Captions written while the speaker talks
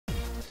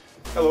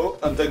Hello,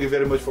 and thank you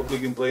very much for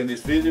clicking play in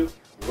this video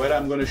where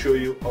I'm going to show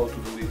you how to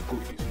delete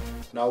cookies.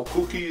 Now,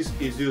 cookies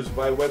is used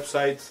by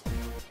websites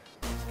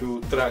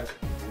to track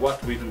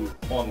what we do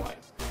online.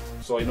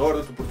 So in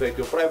order to protect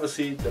your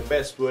privacy, the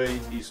best way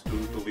is to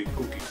delete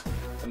cookies.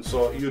 And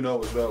so you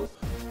know as well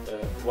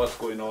what's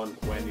going on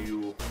when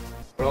you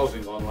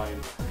browsing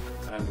online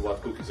and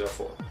what cookies are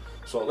for.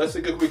 So let's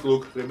take a quick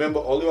look. Remember,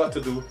 all you have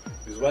to do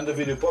is when the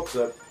video pops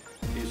up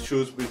is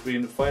choose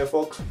between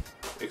Firefox,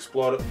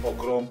 Explorer or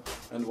Chrome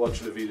and watch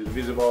the video. The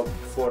video is about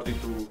 40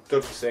 to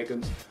 30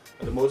 seconds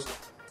at the most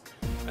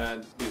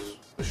and is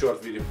a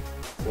short video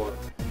for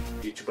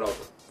each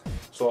browser.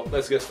 So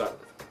let's get started.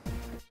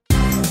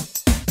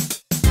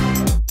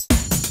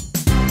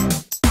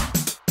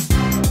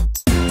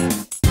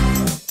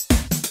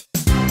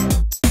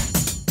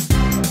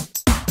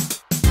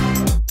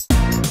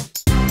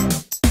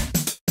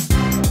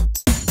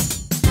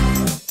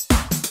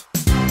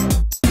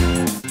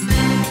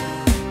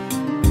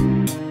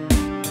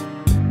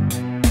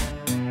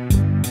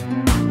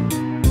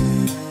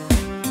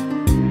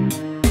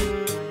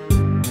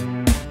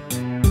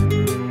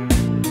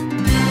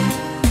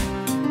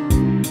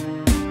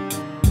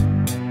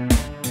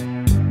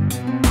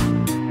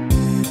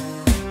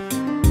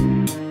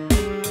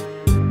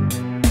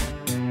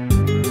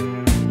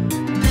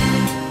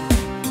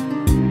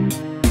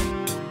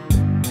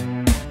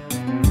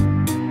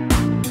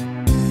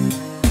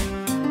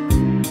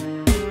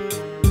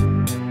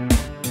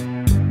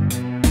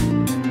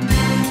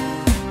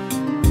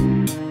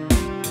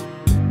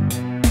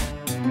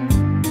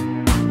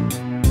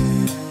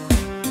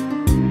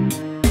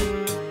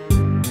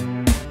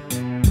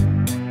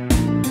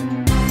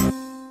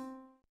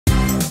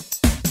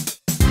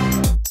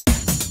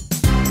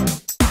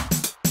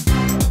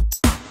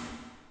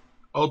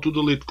 How to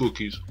delete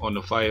cookies on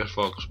the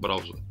Firefox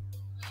browser.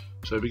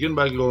 So I begin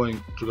by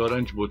going to the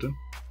orange button,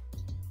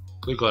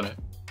 click on it,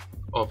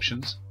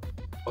 Options,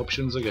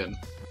 Options again,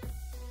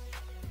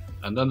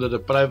 and under the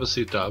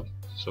Privacy tab,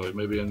 so it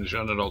may be in the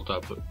General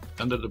tab, but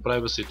under the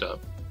Privacy tab,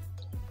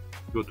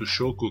 go to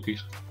Show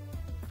Cookies,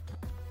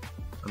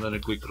 and then I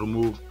click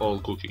Remove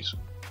All Cookies.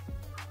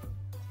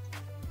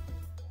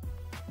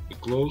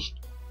 Click Close,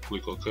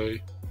 click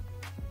OK.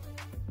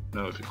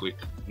 Now if you click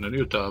in a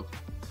new tab,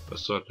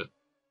 let's sort it.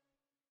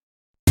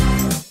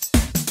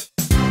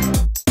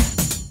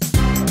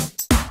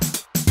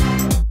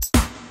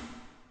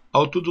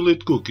 How to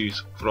delete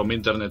cookies from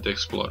Internet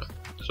Explorer.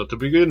 So to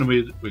begin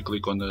with, we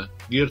click on the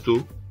gear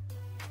tool,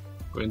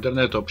 go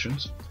Internet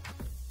Options,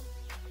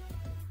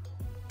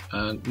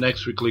 and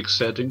next we click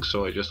Settings.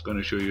 So I'm just going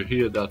to show you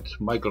here that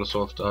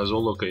Microsoft has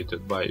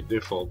allocated by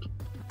default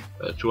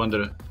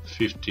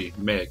 250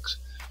 megs.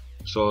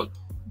 So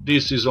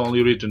this is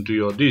only written to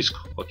your disk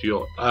or to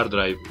your hard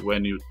drive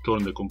when you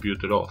turn the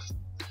computer off.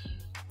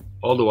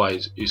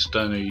 Otherwise it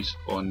stays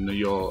on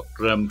your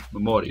RAM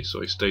memory,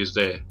 so it stays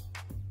there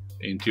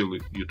until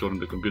you turn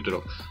the computer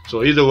off.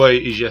 So either way,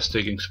 it's just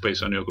taking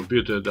space on your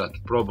computer that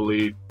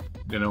probably,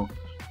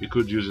 you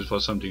could use it for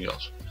something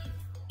else.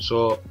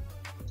 So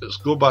let's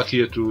go back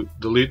here to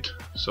delete.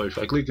 So if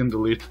I click on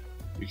delete,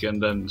 you can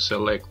then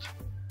select,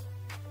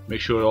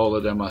 make sure all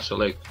of them are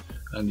selected,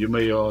 and you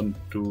may want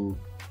to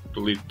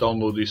delete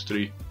download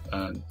history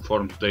and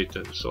forms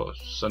data, so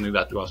something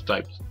that was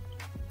typed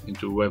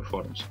into web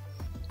forms.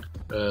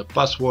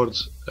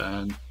 Passwords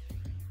and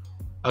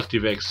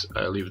ActiveX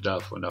I leave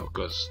that for now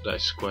because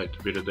that's quite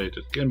a bit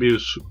dated. Can be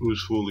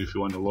useful if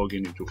you want to log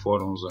in into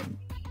forums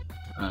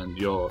and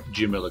your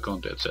Gmail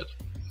account, etc.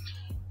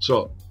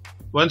 So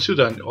once you're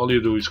done, all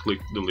you do is click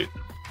delete.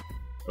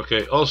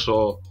 Okay,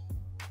 also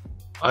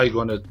I'm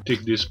gonna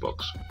tick this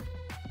box.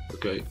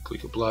 Okay,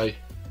 click apply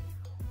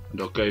and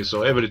okay,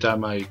 so every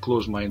time I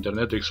close my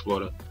Internet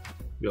Explorer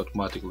it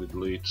automatically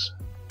deletes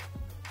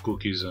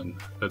cookies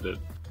and other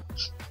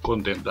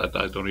content that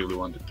I don't really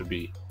want it to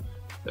be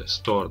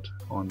stored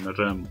on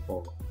RAM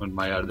or on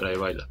my hard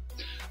drive either.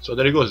 So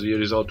there it goes,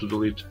 here is how to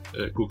delete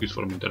cookies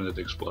from Internet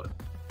Explorer.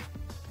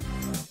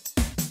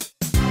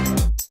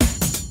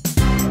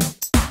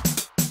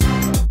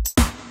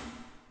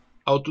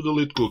 How to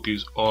delete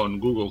cookies on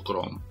Google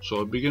Chrome.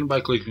 So begin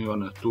by clicking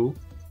on a tool,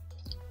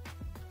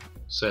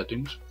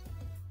 Settings,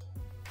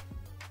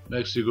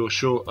 next you go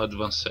Show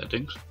Advanced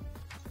Settings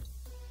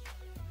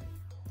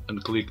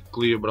and click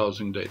Clear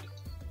Browsing Data.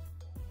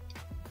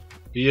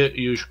 Here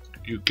you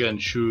can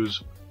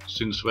choose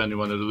since when you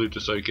want to delete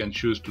it, so you can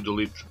choose to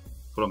delete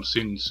from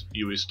since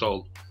you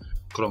installed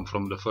Chrome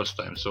from the first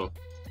time. So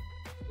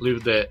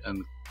leave there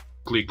and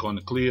click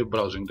on Clear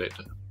Browsing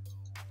Data.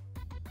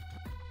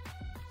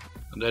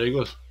 And there it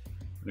goes.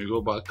 You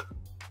go back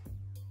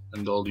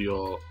and all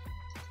your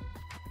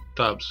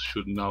tabs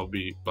should now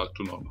be back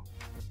to normal.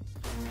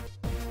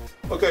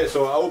 Okay,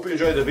 so I hope you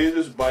enjoyed the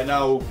videos. By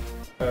now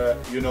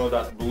you know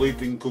that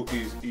deleting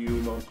cookies, you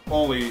not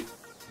only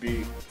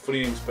be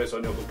freeing space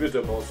on your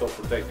computer but also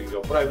protecting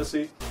your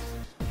privacy.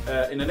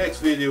 In the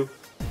next video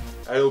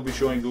I will be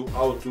showing you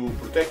how to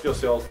protect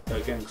yourself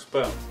against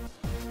spam.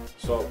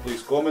 So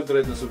please comment,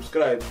 rate and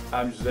subscribe.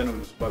 I'm José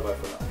Nunes. Bye bye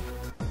for now.